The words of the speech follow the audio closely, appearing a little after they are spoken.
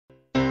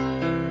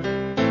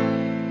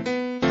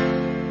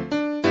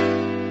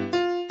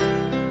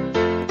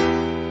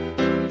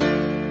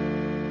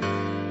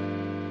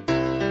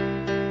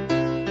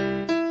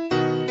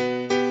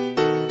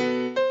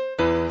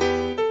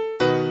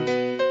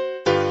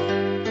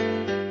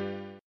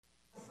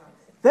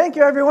Thank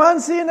you, everyone.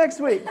 See you next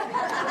week.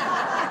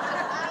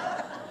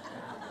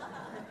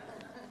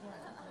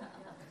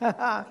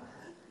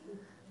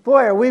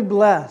 Boy, are we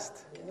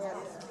blessed.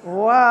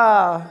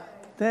 Wow.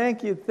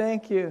 Thank you,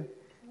 thank you.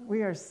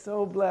 We are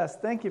so blessed.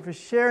 Thank you for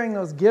sharing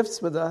those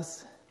gifts with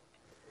us.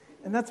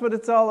 And that's what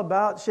it's all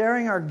about,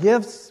 sharing our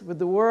gifts with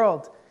the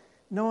world,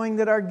 knowing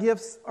that our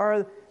gifts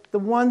are the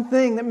one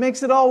thing that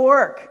makes it all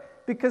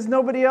work, because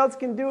nobody else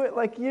can do it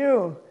like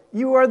you.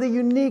 You are the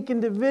unique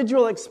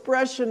individual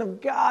expression of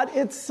God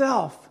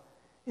itself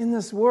in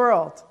this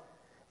world.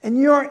 And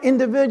your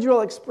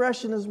individual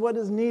expression is what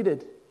is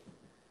needed.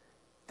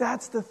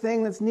 That's the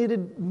thing that's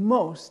needed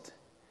most.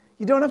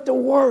 You don't have to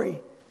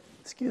worry.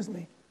 Excuse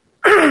me.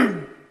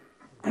 You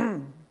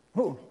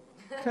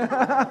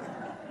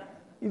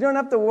don't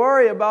have to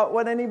worry about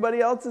what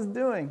anybody else is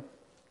doing.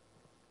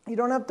 You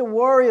don't have to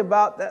worry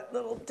about that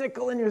little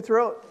tickle in your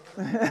throat.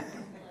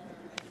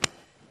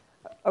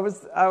 I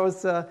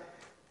was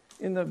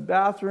in the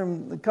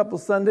bathroom a couple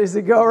Sundays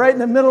ago, right in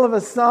the middle of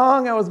a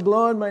song. I was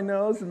blowing my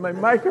nose and my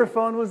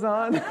microphone was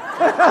on.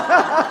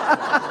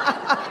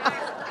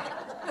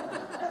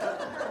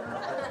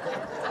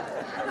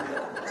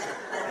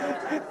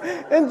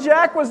 And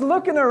Jack was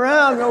looking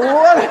around.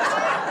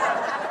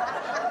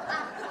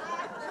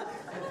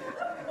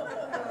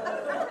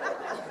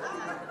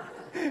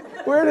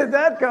 Where did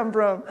that come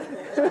from?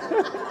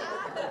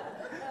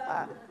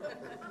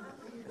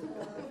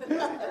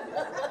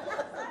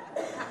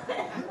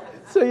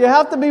 So you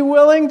have to be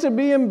willing to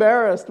be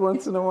embarrassed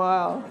once in a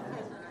while.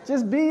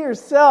 Just be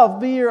yourself,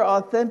 be your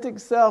authentic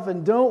self,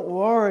 and don't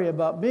worry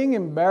about being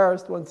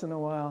embarrassed once in a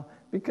while,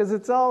 because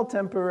it's all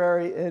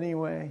temporary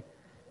anyway.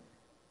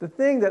 The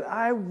thing that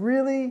I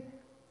really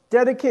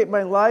dedicate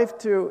my life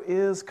to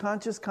is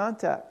conscious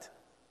contact,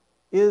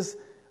 is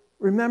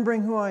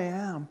remembering who I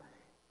am,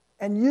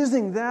 and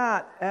using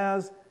that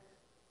as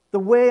the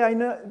way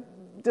I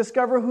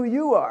discover who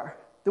you are.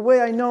 The way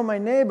I know my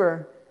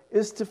neighbor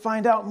is to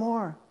find out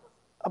more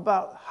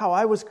about how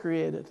I was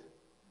created,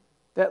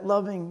 that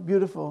loving,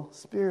 beautiful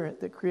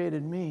spirit that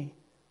created me.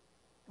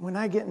 When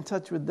I get in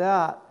touch with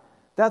that,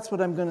 that's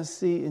what I'm going to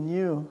see in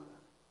you.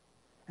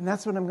 And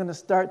that's what I'm going to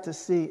start to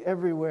see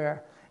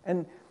everywhere.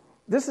 And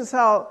this is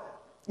how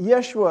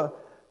Yeshua,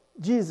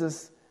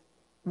 Jesus,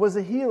 was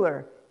a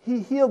healer. He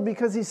healed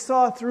because he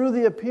saw through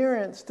the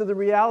appearance to the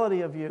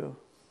reality of you.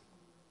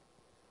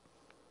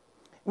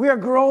 We are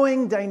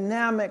growing,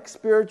 dynamic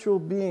spiritual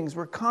beings.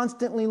 We're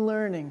constantly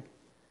learning.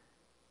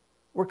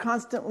 We're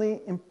constantly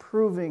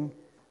improving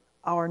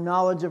our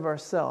knowledge of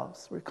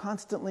ourselves. We're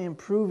constantly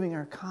improving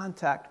our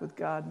contact with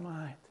God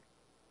mind.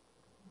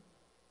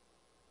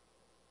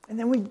 And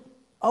then we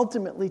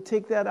ultimately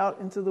take that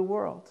out into the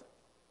world.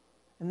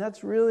 And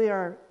that's really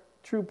our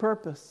true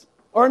purpose.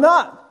 Or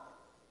not.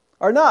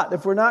 Or not.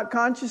 If we're not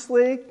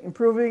consciously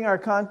improving our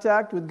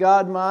contact with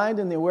God mind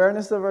and the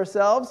awareness of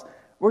ourselves,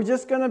 we're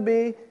just going to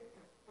be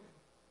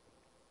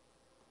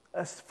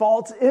a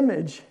false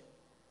image,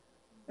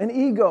 an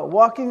ego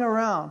walking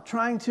around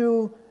trying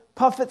to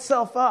puff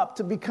itself up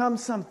to become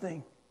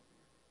something.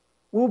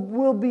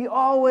 We'll be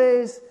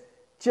always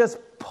just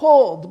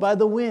pulled by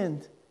the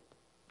wind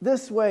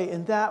this way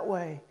and that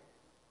way.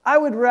 I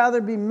would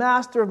rather be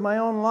master of my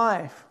own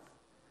life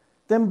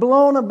than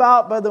blown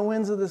about by the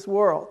winds of this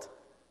world.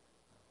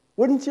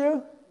 Wouldn't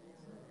you?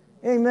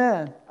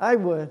 Amen. I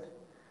would.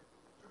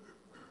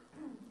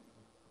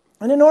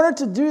 And in order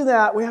to do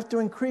that, we have to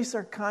increase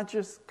our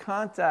conscious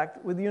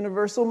contact with the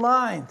universal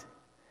mind.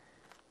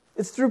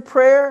 It's through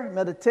prayer,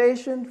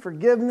 meditation,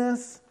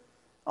 forgiveness,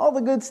 all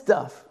the good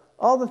stuff,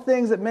 all the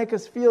things that make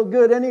us feel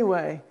good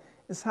anyway,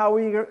 is how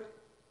we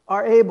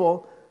are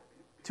able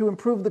to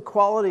improve the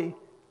quality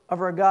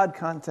of our God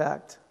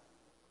contact.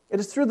 It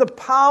is through the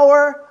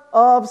power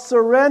of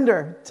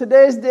surrender.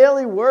 Today's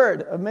daily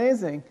word,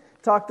 amazing,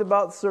 talked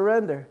about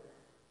surrender.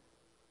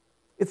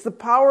 It's the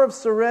power of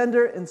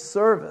surrender and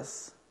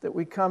service that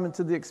we come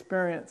into the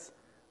experience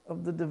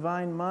of the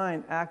divine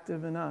mind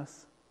active in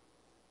us.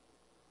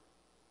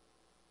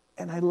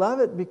 And I love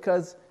it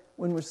because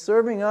when we're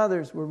serving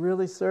others, we're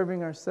really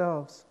serving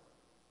ourselves.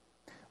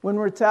 When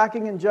we're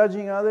attacking and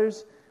judging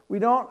others, we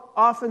don't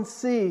often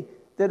see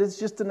that it's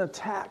just an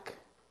attack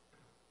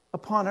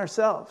upon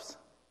ourselves.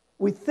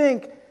 We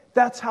think,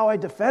 that's how I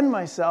defend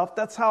myself.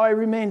 That's how I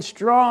remain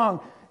strong.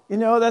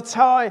 That's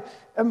how I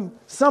am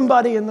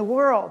somebody in the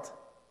world.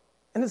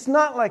 And it's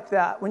not like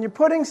that. When you're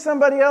putting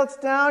somebody else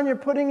down, you're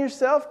putting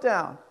yourself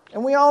down.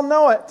 And we all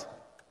know it.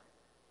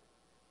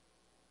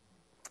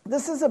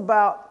 This is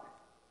about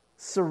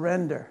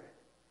surrender.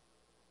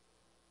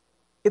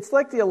 It's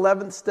like the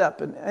 11th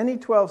step in any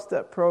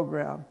 12-step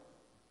program.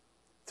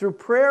 Through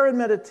prayer and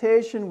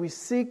meditation, we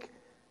seek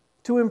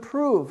to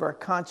improve our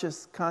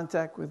conscious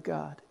contact with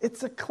God.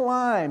 It's a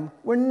climb.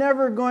 We're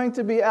never going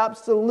to be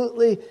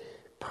absolutely,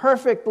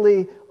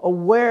 perfectly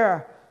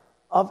aware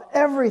of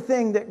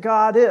everything that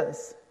God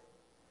is.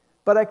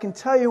 But I can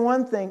tell you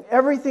one thing,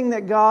 everything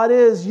that God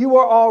is, you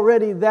are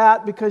already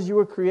that because you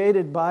were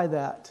created by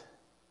that.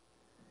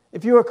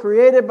 If you are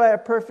created by a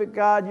perfect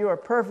God, you are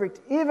perfect,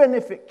 even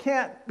if it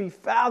can't be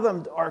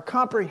fathomed or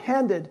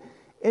comprehended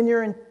in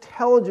your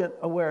intelligent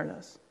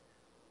awareness.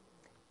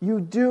 You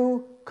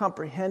do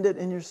comprehend it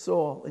in your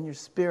soul, in your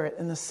spirit,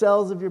 in the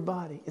cells of your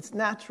body. It's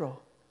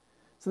natural.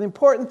 So the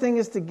important thing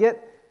is to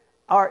get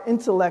our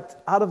intellect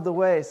out of the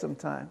way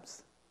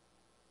sometimes,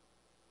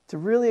 to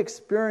really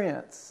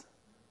experience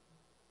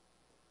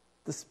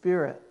the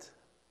Spirit.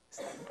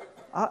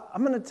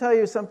 I'm going to tell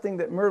you something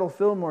that Myrtle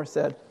Fillmore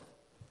said,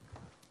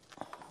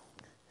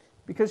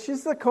 because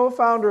she's the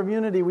co-founder of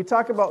Unity. We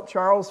talk about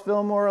Charles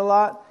Fillmore a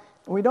lot,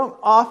 and we don't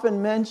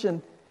often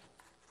mention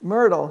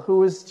Myrtle,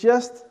 who is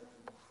just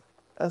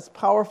as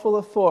powerful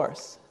a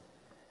force.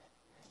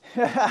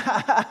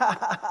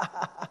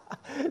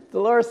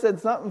 Dolores said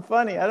something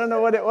funny. I don't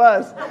know what it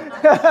was.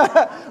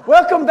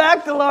 Welcome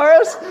back,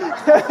 Dolores.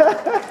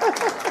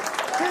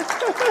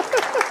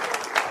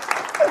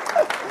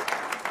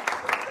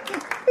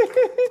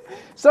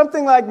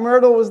 Something like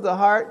Myrtle was the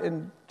heart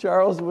and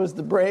Charles was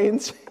the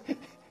brains.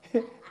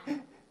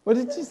 What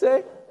did she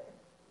say?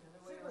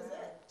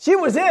 She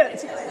was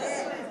it.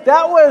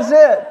 That was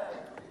it.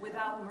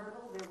 Without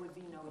Myrtle, there would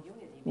be no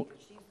unity because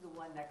she's the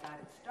one that got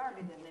it started,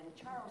 and then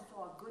Charles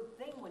saw a good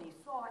thing when he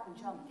saw it and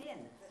jumped in.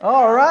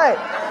 All right.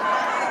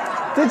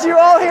 Did you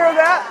all hear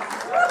that?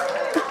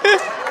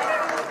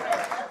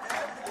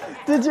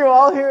 Did you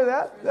all hear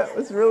that? That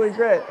was really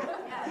great.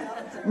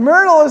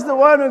 Myrtle is the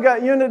one who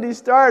got unity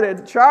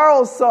started.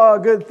 Charles saw a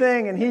good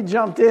thing and he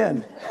jumped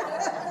in.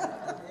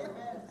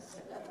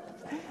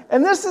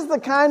 And this is the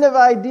kind of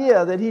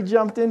idea that he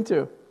jumped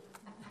into.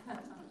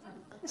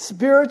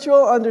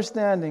 Spiritual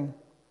understanding.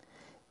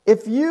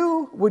 If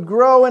you would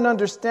grow in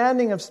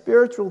understanding of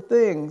spiritual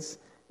things,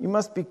 you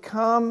must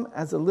become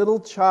as a little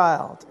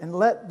child and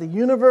let the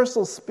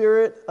universal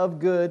spirit of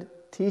good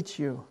teach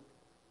you.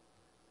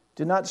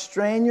 Do not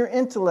strain your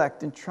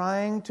intellect in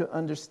trying to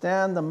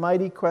understand the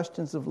mighty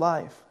questions of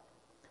life.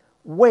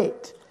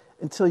 Wait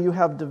until you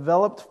have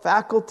developed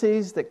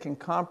faculties that can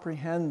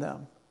comprehend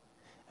them.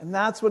 And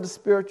that's what a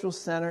spiritual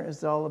center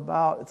is all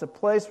about. It's a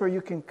place where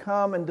you can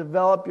come and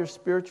develop your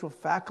spiritual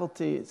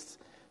faculties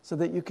so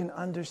that you can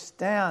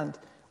understand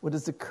what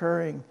is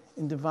occurring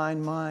in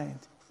divine mind,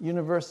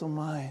 universal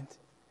mind.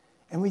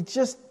 And we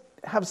just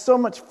have so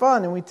much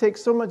fun and we take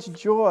so much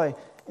joy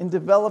in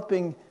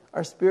developing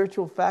our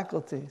spiritual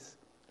faculties.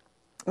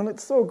 And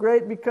it's so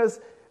great because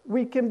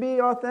we can be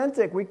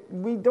authentic.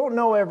 We don't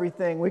know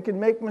everything. We can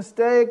make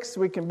mistakes.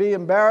 We can be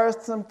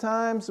embarrassed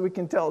sometimes. We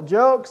can tell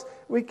jokes.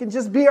 We can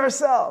just be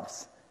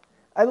ourselves.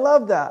 I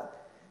love that.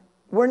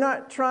 We're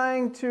not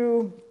trying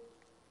to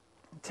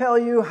tell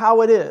you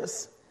how it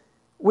is.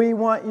 We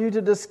want you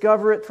to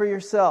discover it for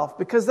yourself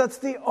because that's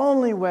the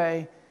only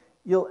way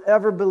you'll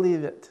ever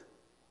believe it,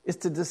 is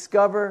to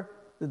discover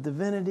the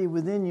divinity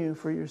within you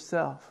for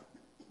yourself.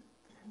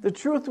 The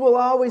truth will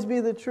always be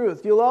the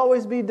truth. You'll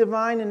always be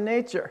divine in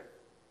nature.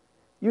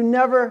 You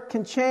never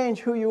can change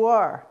who you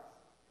are.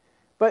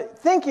 But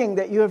thinking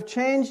that you have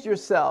changed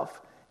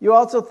yourself, you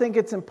also think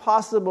it's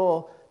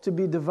impossible to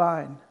be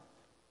divine.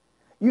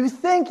 You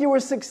think you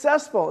were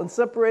successful in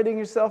separating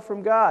yourself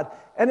from God,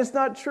 and it's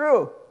not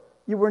true.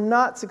 You were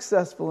not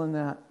successful in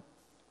that.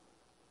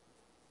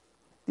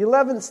 The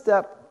 11th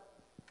step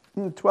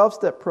in the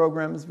 12-step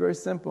program is very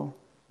simple.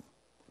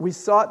 We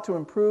sought to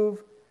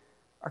improve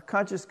our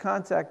conscious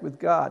contact with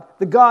God,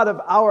 the God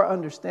of our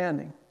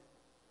understanding,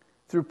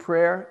 through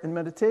prayer and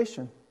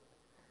meditation,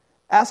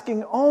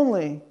 asking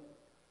only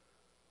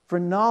for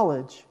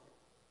knowledge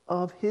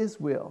of His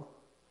will,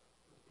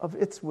 of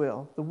its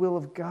will, the will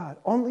of God.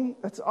 Only,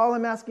 that's all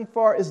I'm asking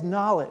for, is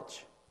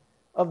knowledge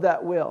of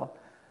that will.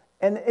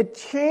 And it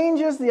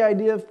changes the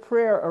idea of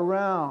prayer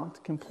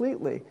around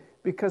completely,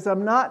 because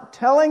I'm not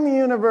telling the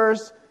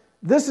universe,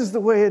 this is the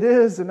way it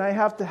is, and I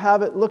have to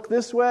have it look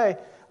this way.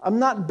 I'm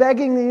not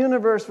begging the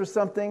universe for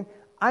something.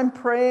 I'm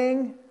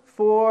praying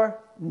for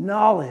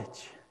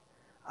knowledge.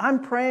 I'm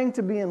praying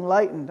to be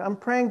enlightened. I'm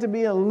praying to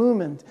be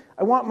illumined.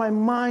 I want my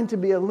mind to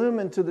be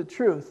illumined to the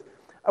truth.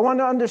 I want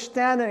to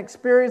understand and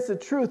experience the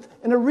truth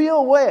in a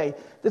real way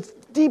that's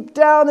deep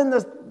down in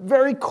the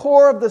very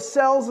core of the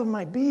cells of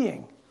my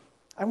being.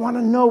 I want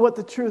to know what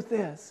the truth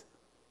is.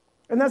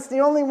 And that's the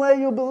only way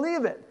you'll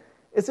believe it,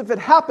 is if it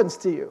happens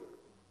to you.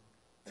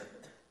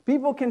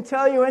 People can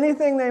tell you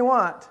anything they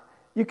want.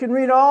 You can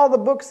read all the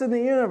books in the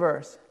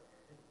universe.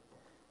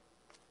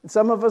 And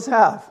some of us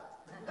have.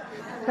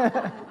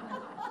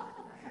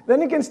 Then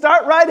you can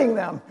start writing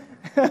them.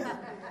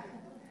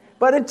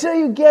 But until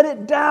you get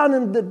it down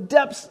in the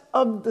depths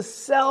of the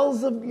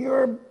cells of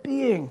your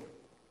being,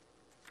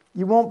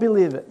 you won't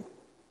believe it.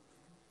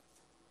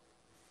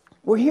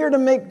 We're here to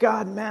make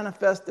God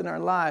manifest in our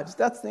lives.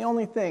 That's the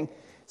only thing.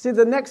 See,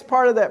 the next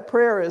part of that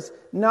prayer is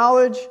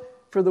knowledge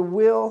for the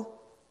will,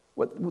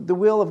 what the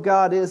will of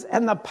God is,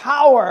 and the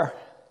power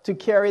to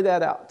carry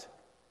that out.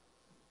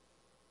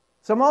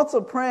 So I'm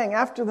also praying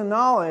after the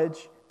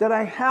knowledge that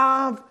I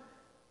have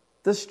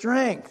the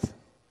strength,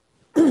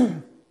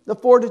 the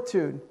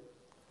fortitude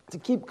to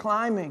keep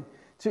climbing,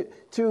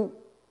 to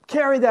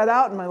carry that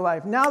out in my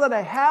life? Now that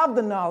I have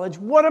the knowledge,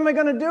 what am I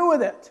going to do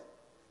with it?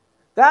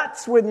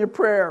 That's when your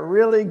prayer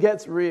really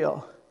gets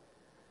real.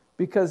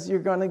 Because you're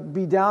going to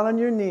be down on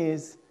your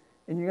knees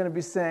and you're going to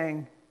be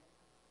saying,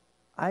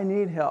 I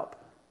need help.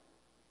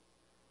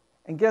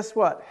 And guess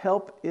what?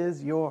 Help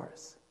is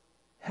yours.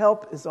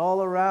 Help is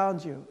all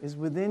around you, is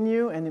within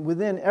you and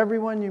within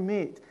everyone you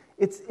meet.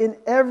 It's in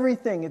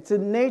everything. It's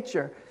in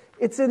nature.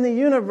 It's in the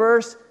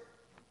universe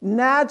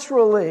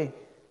naturally.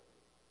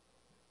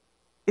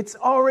 It's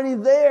already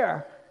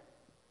there.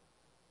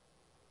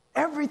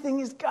 Everything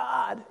is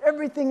God.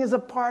 Everything is a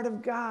part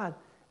of God.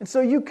 And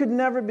so you could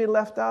never be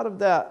left out of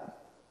that.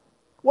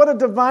 What a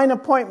divine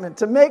appointment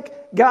to make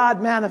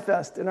God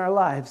manifest in our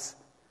lives.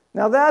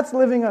 Now that's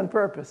living on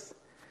purpose.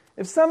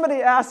 If somebody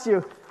asks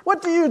you,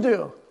 what do you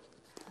do?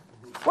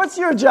 What's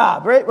your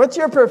job, right? What's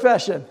your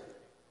profession?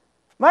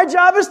 My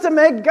job is to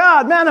make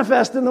God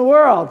manifest in the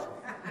world.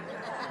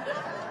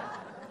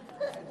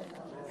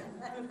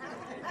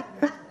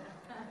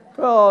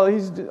 Well,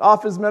 he's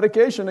off his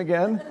medication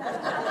again.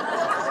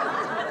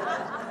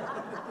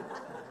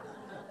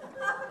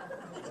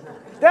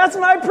 That's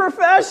my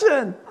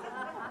profession.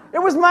 It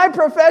was my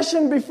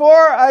profession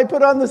before I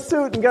put on the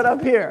suit and got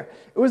up here.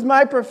 It was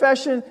my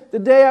profession the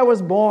day I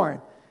was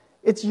born.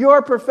 It's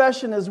your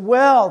profession as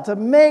well to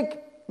make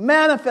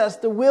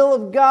manifest the will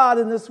of God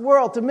in this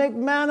world, to make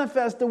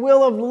manifest the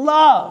will of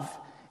love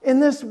in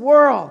this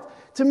world,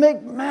 to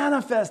make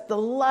manifest the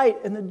light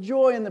and the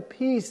joy and the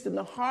peace and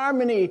the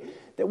harmony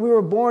that we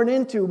were born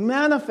into,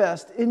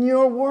 manifest in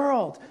your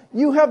world.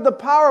 You have the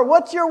power.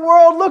 What's your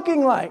world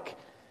looking like?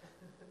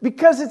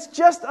 Because it's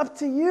just up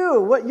to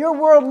you. What your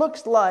world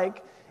looks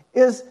like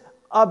is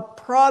a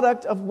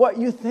product of what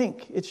you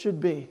think it should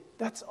be.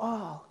 That's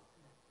all.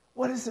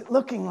 What is it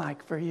looking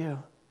like for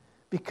you?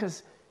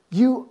 Because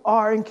you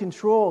are in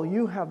control.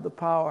 You have the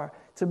power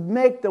to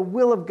make the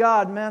will of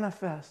God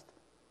manifest.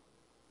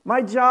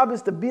 My job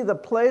is to be the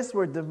place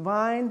where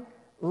divine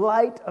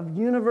light of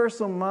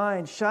universal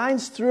mind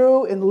shines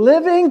through in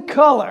living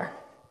color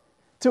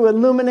to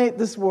illuminate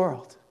this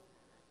world.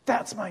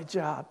 That's my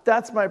job.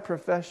 That's my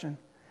profession.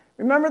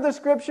 Remember the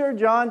scripture,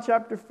 John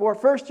chapter 4,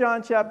 1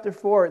 John chapter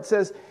 4. It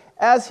says,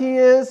 as he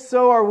is,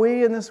 so are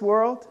we in this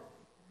world.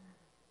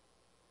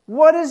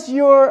 What is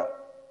your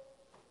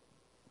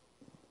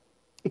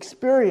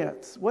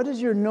experience? What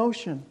is your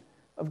notion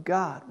of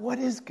God? What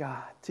is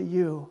God to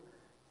you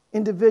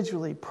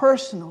individually,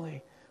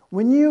 personally?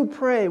 When you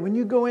pray, when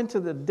you go into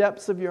the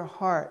depths of your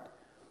heart,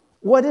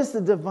 what is the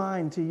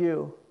divine to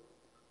you?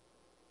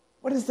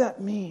 What does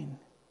that mean?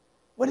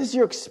 What is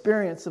your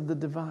experience of the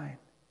divine?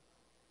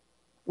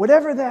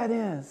 Whatever that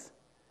is,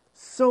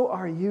 so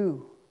are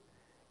you.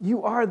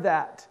 You are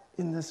that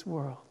in this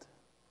world.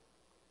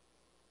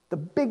 The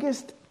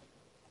biggest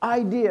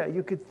idea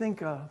you could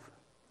think of,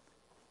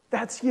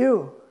 that's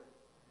you.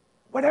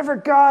 Whatever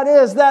God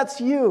is,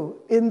 that's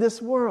you in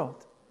this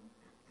world.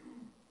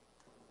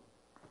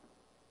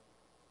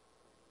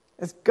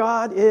 As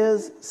God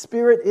is,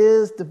 Spirit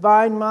is,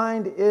 divine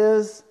mind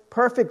is,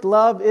 perfect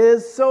love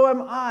is, so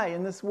am I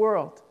in this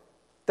world.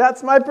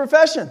 That's my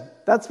profession.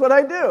 That's what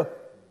I do.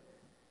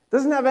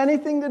 Doesn't have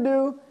anything to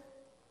do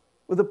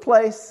with a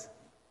place.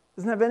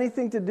 Doesn't have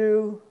anything to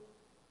do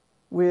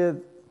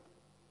with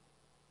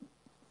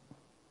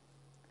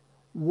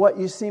what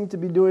you seem to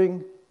be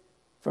doing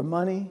for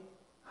money,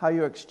 how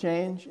you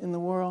exchange in the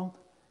world.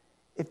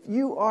 If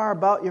you are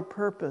about your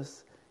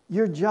purpose,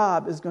 your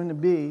job is going to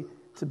be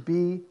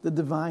the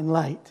divine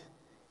light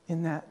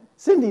in that.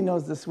 Cindy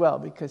knows this well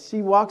because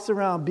she walks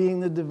around being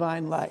the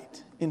divine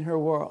light in her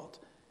world.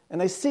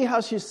 And I see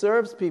how she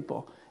serves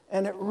people.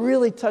 And it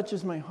really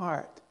touches my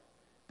heart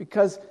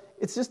because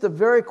it's just a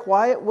very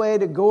quiet way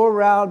to go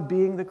around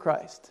being the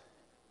Christ.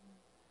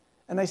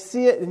 And I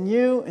see it in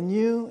you, and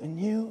you, and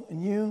you,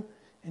 and you,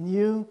 and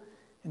you,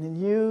 and in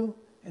you,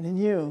 and in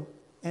you,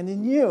 and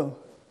in you,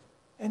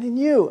 and in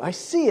you. I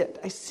see it.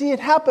 I see it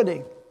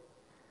happening.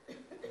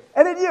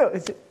 And in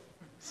you.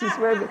 She's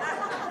wearing it.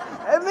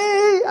 And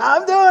me,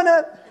 I'm doing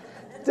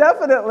it.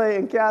 Definitely.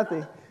 And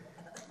Kathy.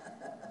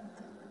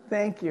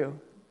 Thank you.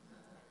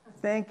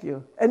 Thank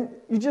you. And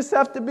you just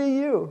have to be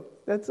you.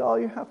 That's all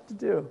you have to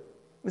do,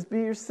 is be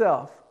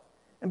yourself.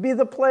 And be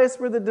the place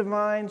where the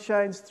divine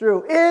shines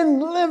through in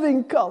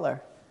living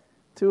color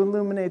to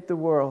illuminate the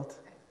world.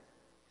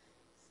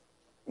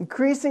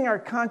 Increasing our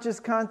conscious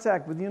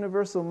contact with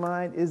universal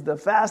mind is the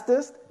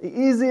fastest, the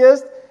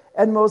easiest,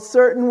 and most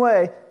certain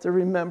way to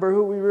remember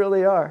who we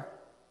really are.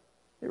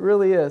 It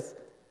really is.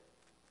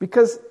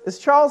 Because, as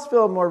Charles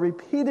Fillmore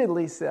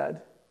repeatedly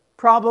said,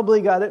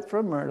 probably got it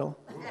from Myrtle,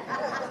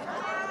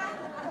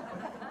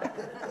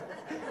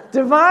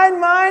 divine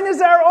mind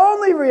is our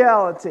only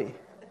reality.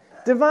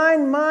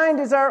 Divine mind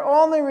is our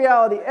only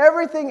reality.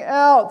 Everything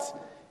else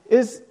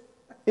is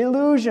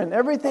illusion.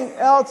 Everything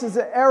else is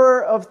an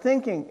error of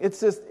thinking.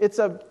 It's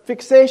a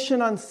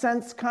fixation on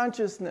sense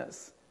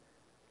consciousness.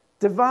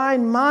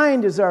 Divine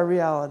mind is our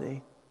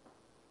reality.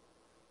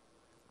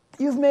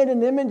 You've made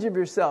an image of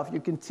yourself.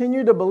 You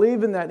continue to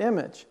believe in that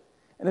image.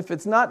 And if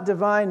it's not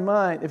divine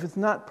mind, if it's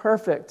not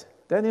perfect,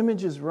 that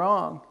image is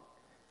wrong.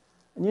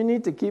 And you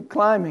need to keep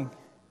climbing.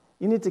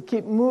 You need to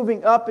keep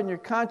moving up in your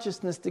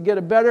consciousness to get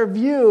a better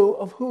view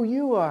of who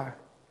you are.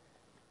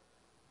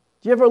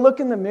 Do you ever look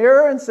in the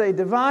mirror and say,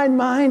 divine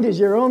mind is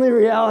your only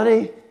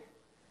reality?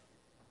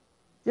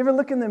 You ever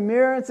look in the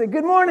mirror and say,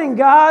 good morning,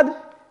 God?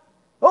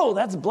 Oh,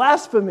 that's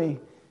blasphemy.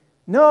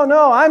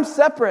 No, I'm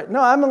separate.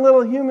 No, I'm a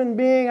little human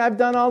being. I've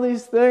done all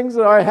these things,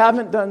 or I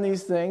haven't done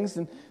these things,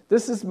 and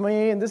this is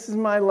me, and this is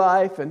my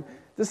life, and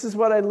this is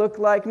what I look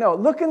like. No,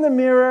 look in the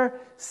mirror,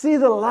 see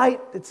the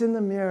light that's in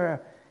the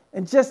mirror,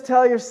 and just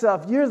tell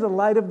yourself, you're the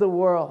light of the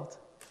world.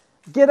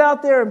 Get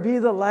out there and be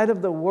the light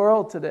of the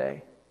world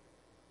today.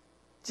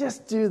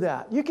 Just do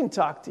that. You can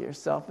talk to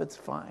yourself. It's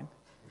fine.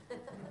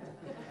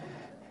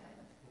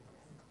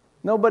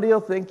 Nobody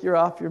will think you're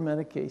off your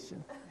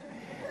medication.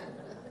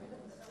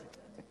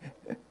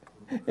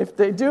 If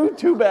they do,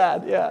 too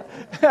bad. Yeah.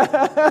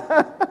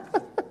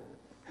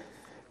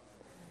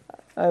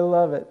 I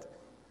love it.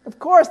 Of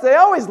course, they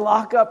always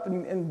lock up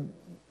and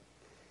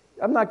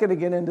I'm not going to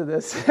get into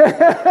this.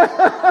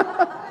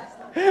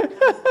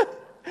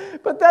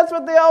 But that's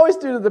what they always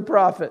do to the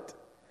prophet.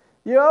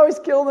 You always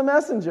kill the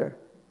messenger.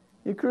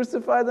 You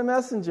crucify the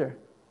messenger.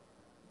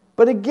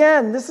 But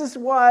again, this is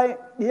why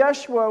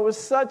Yeshua was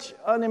such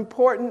an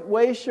important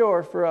way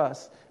shower for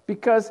us.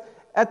 Because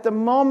at the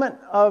moment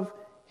of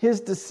his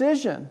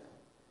decision,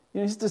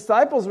 his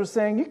disciples were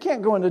saying, you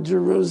can't go into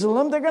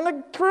Jerusalem. They're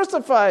going to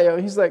crucify you.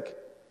 He's like,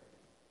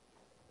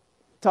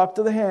 talk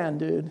to the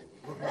hand, dude.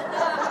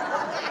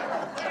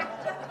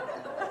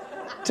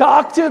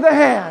 Talk to the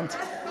hand.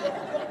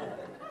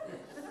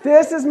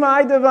 This is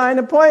my divine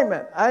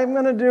appointment. I'm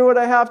going to do what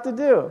I have to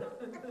do.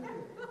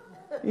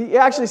 He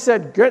actually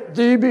said, get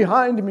thee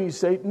behind me,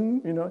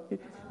 Satan.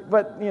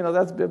 But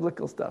that's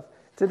biblical stuff.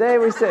 Today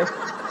we say,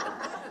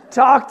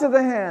 talk to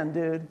the hand,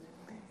 dude.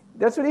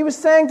 That's what he was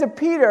saying to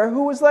Peter,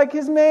 who was like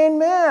his main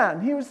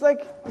man. He was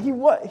like, he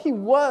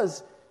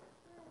was.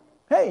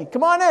 Hey,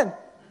 come on in.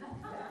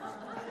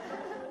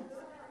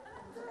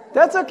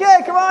 That's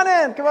okay. Come on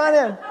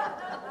in.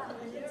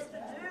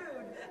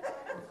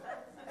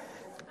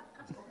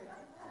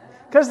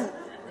 Because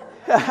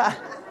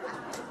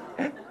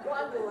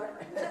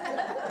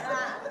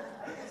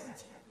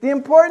the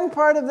important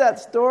part of that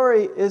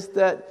story is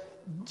that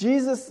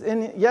Jesus,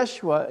 in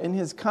Yeshua, in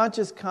his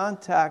conscious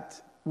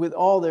contact with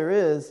all there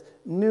is,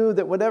 knew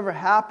that whatever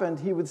happened,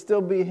 he would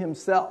still be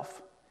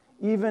himself.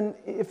 Even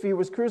if he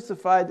was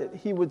crucified, that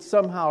he would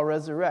somehow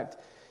resurrect.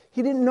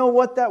 He didn't know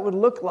what that would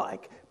look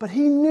like, but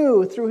he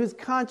knew through his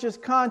conscious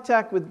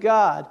contact with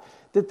God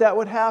that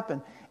would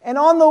happen. And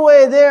on the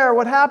way there,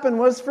 what happened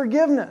was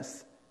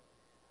forgiveness.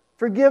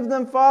 Forgive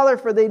them, Father,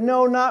 for they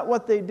know not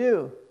what they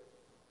do.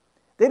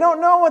 They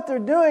don't know what they're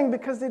doing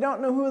because they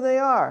don't know who they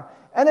are.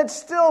 And it's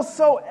still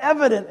so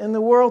evident in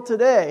the world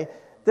today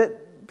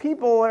that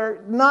people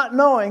are not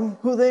knowing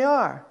who they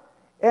are.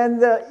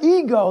 And the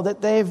ego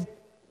that they've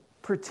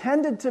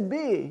pretended to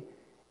be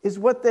is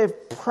what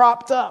they've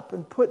propped up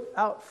and put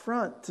out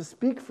front to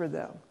speak for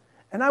them.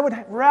 And I would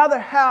rather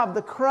have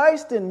the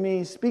Christ in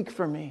me speak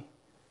for me.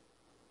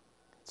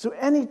 So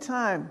any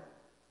time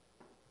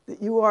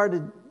that you are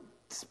to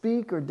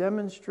speak or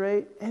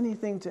demonstrate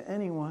anything to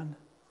anyone,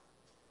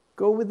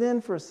 go within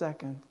for a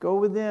second. Go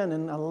within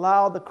and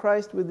allow the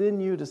Christ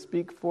within you to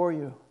speak for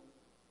you.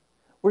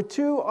 We're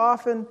too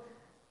often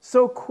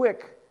so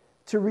quick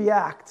to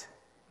react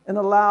and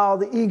allow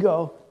the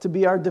ego to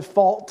be our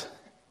default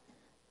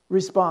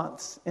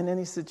response in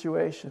any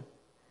situation.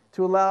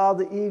 To allow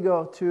the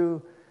ego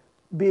to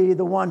be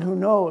the one who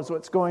knows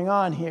what's going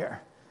on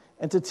here.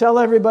 And to tell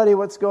everybody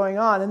what's going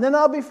on. And then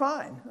I'll be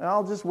fine.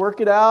 I'll just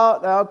work it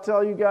out. I'll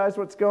tell you guys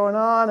what's going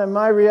on. And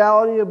my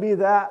reality will be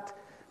that.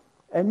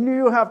 And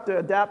you have to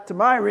adapt to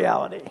my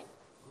reality.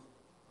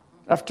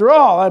 After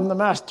all, I'm the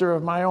master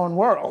of my own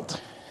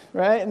world.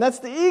 Right? And that's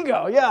the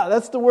ego. Yeah,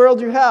 that's the world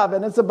you have.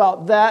 And it's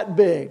about that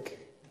big.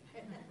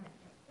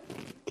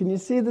 Can you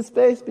see the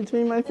space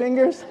between my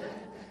fingers?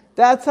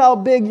 That's how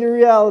big your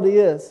reality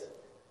is.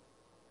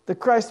 The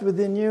Christ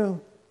within you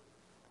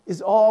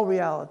is all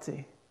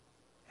reality.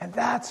 And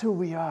that's who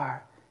we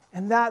are.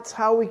 And that's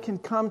how we can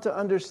come to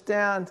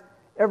understand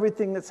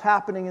everything that's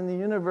happening in the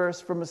universe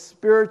from a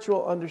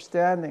spiritual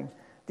understanding.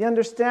 The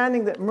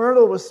understanding that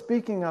Myrtle was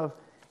speaking of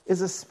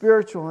is a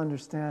spiritual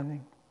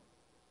understanding.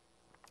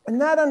 And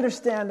that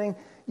understanding,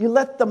 you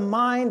let the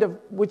mind of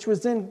which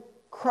was in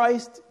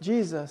Christ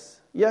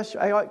Jesus,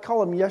 Yeshua, I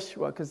call him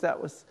Yeshua because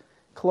that was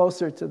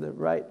closer to the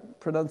right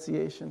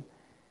pronunciation.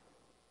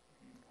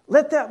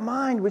 Let that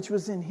mind which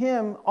was in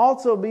him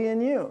also be in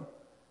you.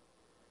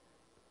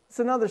 It's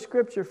another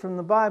scripture from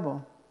the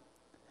Bible.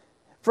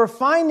 For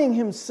finding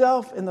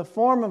himself in the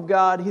form of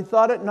God, he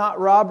thought it not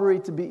robbery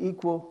to be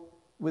equal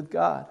with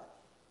God.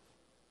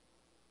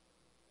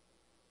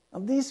 Now,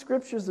 these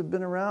scriptures have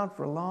been around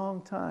for a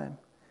long time,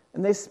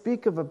 and they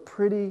speak of a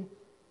pretty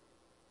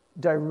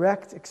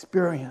direct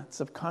experience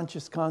of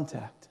conscious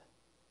contact.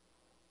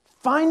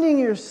 Finding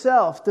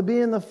yourself to be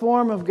in the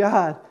form of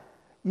God,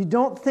 You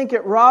don't think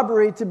it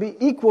robbery to be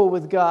equal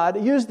with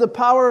God. Use the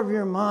power of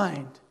your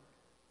mind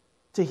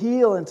to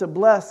heal and to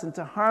bless and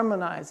to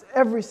harmonize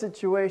every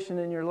situation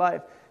in your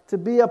life, to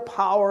be a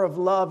power of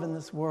love in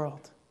this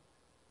world.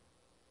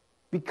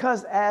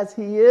 Because as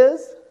He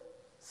is,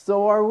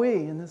 so are we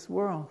in this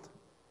world.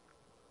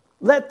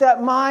 Let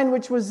that mind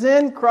which was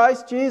in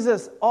Christ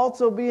Jesus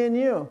also be in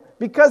you.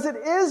 Because it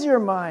is your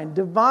mind,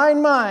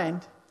 divine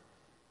mind,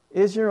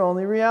 is your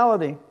only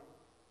reality.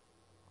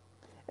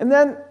 And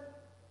then,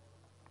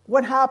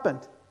 what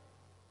happened?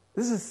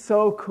 This is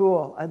so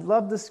cool. I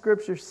love this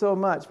scripture so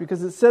much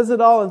because it says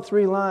it all in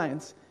 3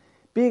 lines.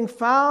 Being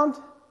found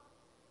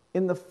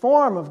in the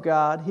form of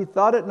God, He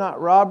thought it not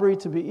robbery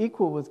to be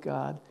equal with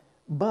God,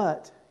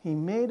 but He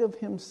made of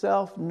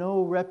Himself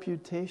no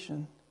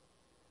reputation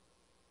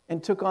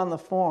and took on the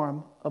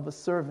form of a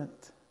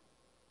servant.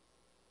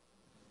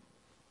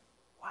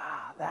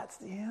 Wow, that's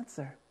the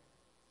answer.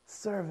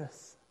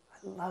 Service.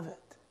 I love it.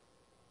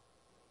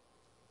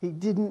 He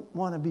didn't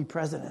want to be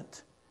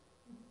president.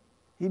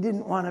 He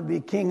didn't want to be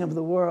king of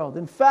the world.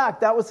 In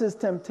fact, that was his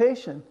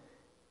temptation.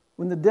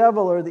 When the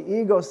devil or the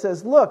ego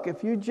says, look,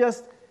 if you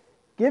just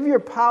give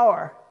your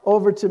power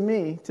over to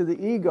me, to the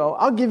ego,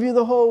 I'll give you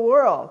the whole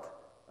world.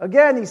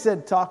 Again, he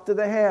said, talk to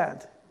the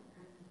hand.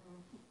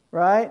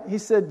 Right? He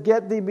said,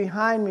 get thee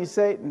behind me,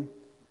 Satan.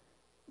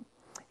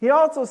 He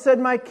also said,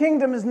 my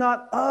kingdom is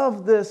not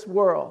of this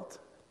world.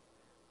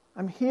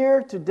 I'm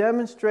here to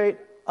demonstrate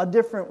a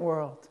different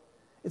world.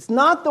 It's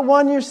not the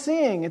one you're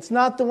seeing. It's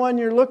not the one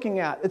you're looking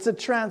at. It's a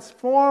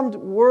transformed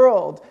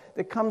world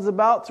that comes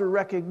about through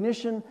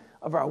recognition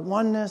of our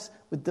oneness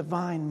with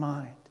divine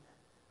mind,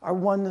 our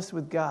oneness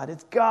with God.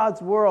 It's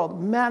God's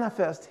world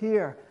manifest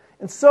here.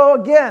 And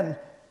so again,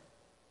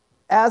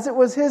 as it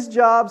was His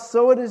job,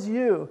 so it is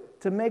you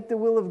to make the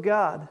will of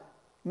God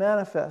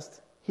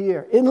manifest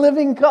here in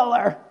living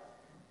color,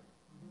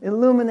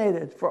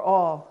 illuminated for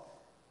all.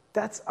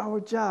 That's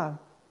our job.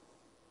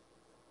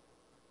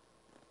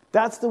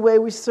 That's the way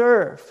we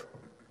serve.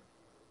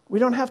 We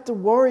don't have to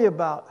worry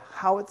about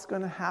how it's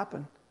going to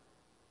happen.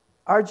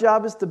 Our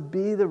job is to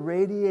be the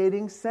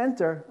radiating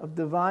center of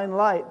divine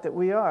light that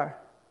we are.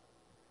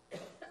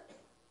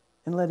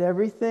 And let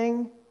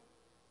everything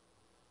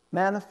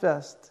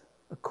manifest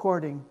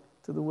according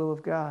to the will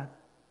of God.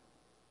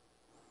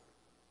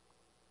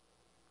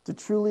 To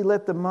truly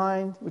let the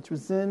mind which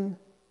was in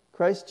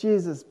Christ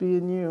Jesus be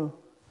in you.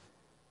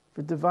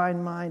 For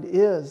divine mind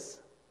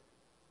is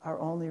our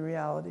only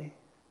reality.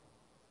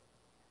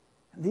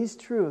 And these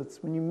truths,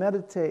 when you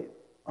meditate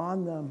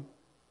on them,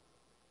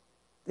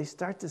 they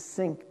start to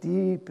sink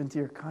deep into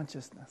your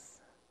consciousness.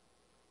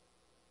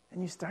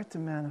 And you start to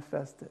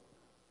manifest it.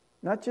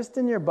 Not just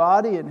in your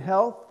body and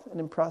health and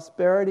in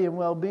prosperity and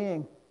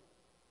well-being,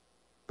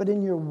 but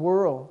in your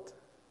world,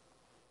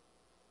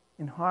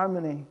 in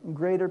harmony, in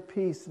greater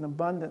peace and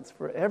abundance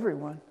for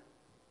everyone.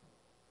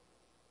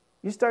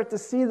 You start to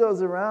see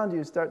those around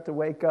you start to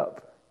wake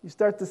up. You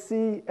start to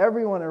see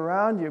everyone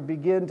around you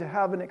begin to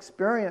have an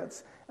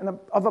experience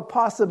of a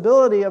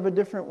possibility of a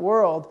different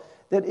world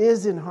that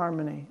is in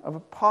harmony, of a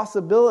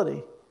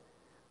possibility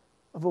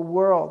of a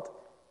world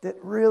that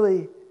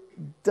really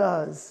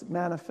does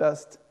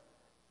manifest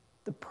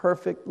the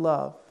perfect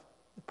love,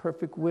 the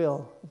perfect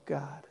will of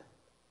God.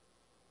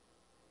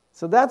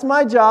 So that's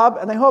my job,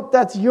 and I hope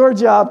that's your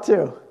job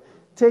too.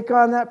 Take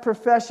on that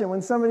profession.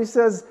 When somebody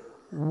says,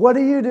 what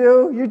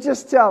do? You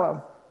just tell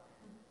them.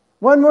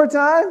 One more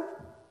time.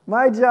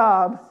 My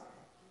job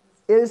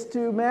is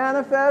to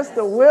manifest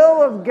the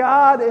will of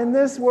God in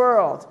this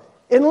world.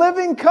 In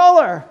living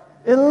color.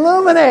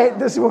 Illuminate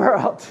this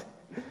world.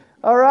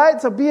 All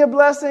right? So be a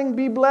blessing.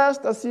 Be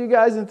blessed. I'll see you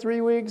guys in 3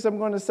 weeks. I'm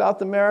going to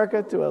South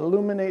America to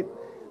illuminate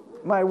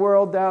my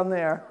world down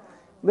there.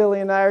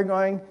 Lily and I are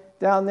going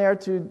down there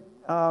to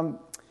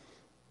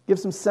give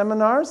some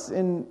seminars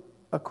in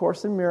A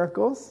Course in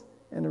Miracles,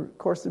 and A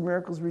Course in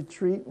Miracles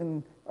retreat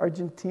in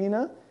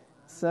Argentina,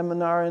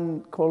 seminar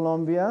in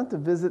Colombia to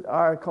visit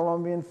our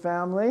Colombian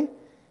family.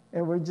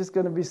 And we're just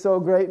going to be so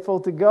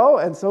grateful to go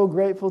and so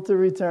grateful to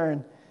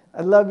return.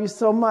 I love you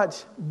so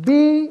much.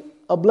 Be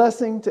a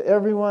blessing to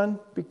everyone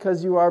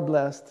because you are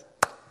blessed.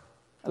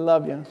 I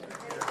love you.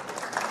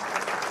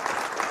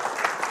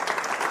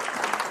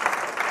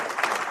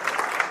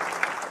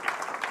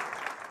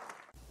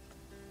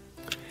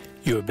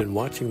 You have been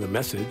watching the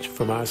message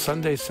from our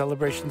Sunday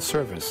celebration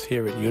service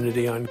here at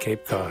Unity on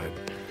Cape Cod,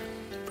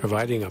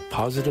 providing a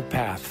positive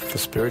path for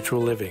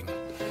spiritual living.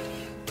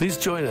 Please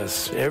join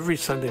us every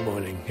Sunday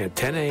morning at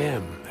 10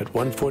 a.m. at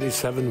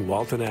 147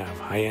 Walton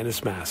Ave,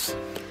 Hyannis, Mass.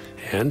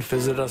 And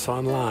visit us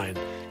online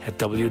at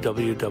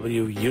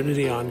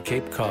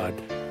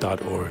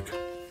www.unityoncapecod.org.